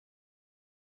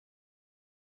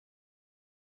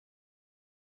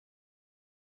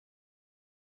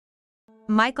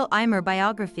Mikael Ymer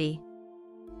Biography.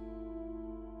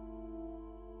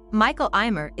 Mikael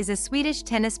Ymer is a Swedish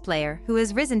tennis player who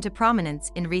has risen to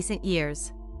prominence in recent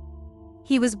years.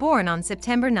 He was born on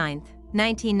September 9,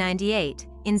 1998,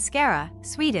 in Skara,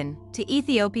 Sweden, to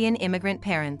Ethiopian immigrant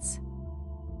parents.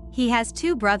 He has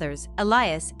two brothers,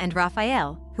 Elias and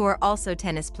Rafael, who are also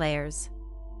tennis players.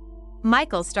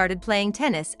 Mikael started playing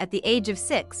tennis at the age of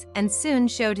 6 and soon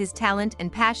showed his talent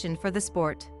and passion for the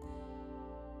sport.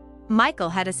 Mikael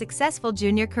had a successful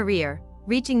junior career,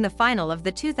 reaching the final of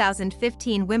the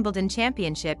 2015 Wimbledon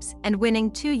Championships and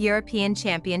winning 2 European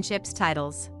Championships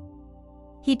titles.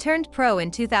 He turned pro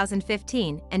in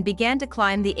 2015 and began to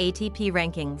climb the ATP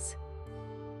rankings.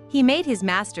 He made his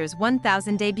Masters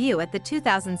 1000 debut at the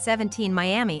 2017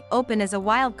 Miami Open as a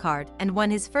wildcard and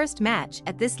won his first match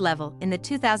at this level in the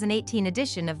 2018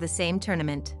 edition of the same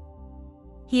tournament.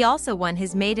 He also won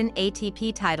his maiden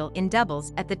ATP title in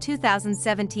doubles at the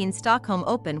 2017 Stockholm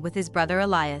Open with his brother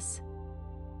Elias.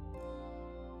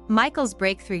 Mikael's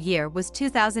breakthrough year was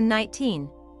 2019,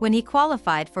 when he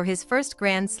qualified for his first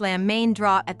Grand Slam main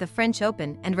draw at the French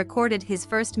Open and recorded his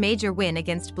first major win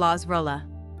against Blaž Rola.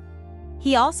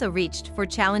 He also reached 4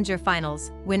 challenger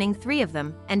finals, winning 3 of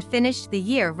them, and finished the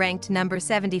year ranked number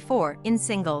 74 in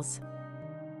singles.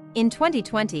 In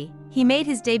 2020, he made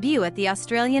his debut at the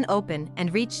Australian Open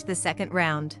and reached the second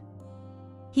round.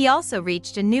 He also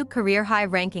reached a new career-high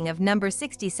ranking of number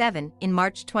 67 in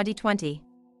March 2020.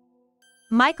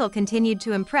 Mikael continued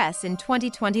to impress in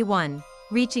 2021,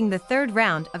 reaching the third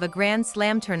round of a Grand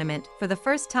Slam tournament for the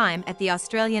first time at the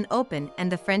Australian Open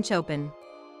and the French Open.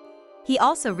 He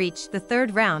also reached the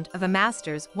third round of a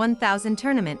Masters 1000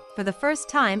 tournament for the first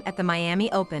time at the Miami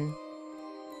Open.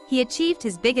 He achieved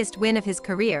his biggest win of his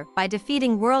career by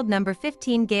defeating world number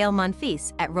 15 Gael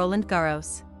Monfils at Roland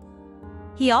Garros.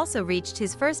 He also reached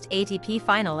his first ATP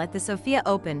final at the Sofia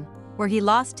Open, where he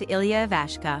lost to Elias and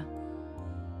Rafael.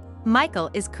 Mikael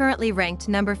is currently ranked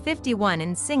number 51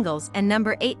 in singles and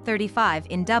number 835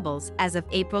 in doubles as of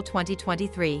April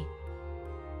 2023.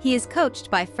 He is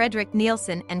coached by Fredrik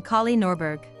Nielsen and Kalle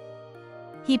Norberg.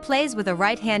 He plays with a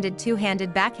right-handed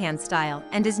two-handed backhand style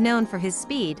and is known for his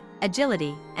speed,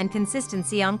 agility, and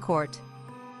consistency on court.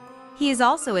 He is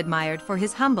also admired for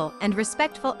his humble and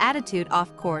respectful attitude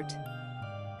off-court.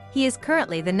 He is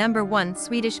currently the number 1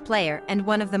 Swedish player and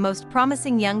one of the most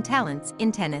promising young talents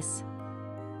in tennis.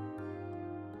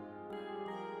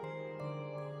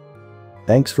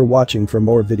 Thanks for watching. For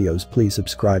more videos, please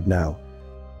subscribe now.